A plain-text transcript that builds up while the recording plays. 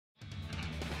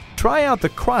Try out the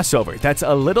crossover that's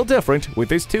a little different with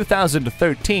this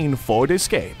 2013 Ford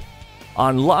Escape.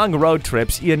 On long road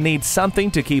trips, you need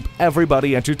something to keep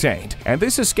everybody entertained, and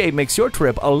this Escape makes your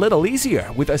trip a little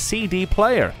easier with a CD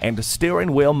player and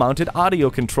steering wheel mounted audio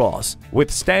controls.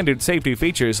 With standard safety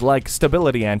features like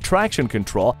stability and traction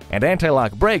control and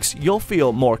anti-lock brakes, you'll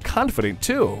feel more confident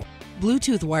too.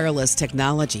 Bluetooth wireless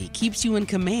technology keeps you in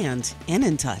command and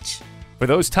in touch. For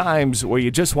those times where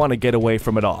you just want to get away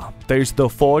from it all, there's the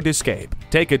Ford Escape.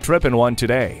 Take a trip in one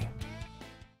today.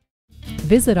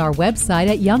 Visit our website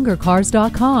at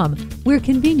youngercars.com. We're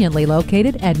conveniently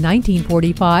located at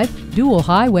 1945 Dual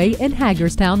Highway in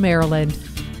Hagerstown, Maryland.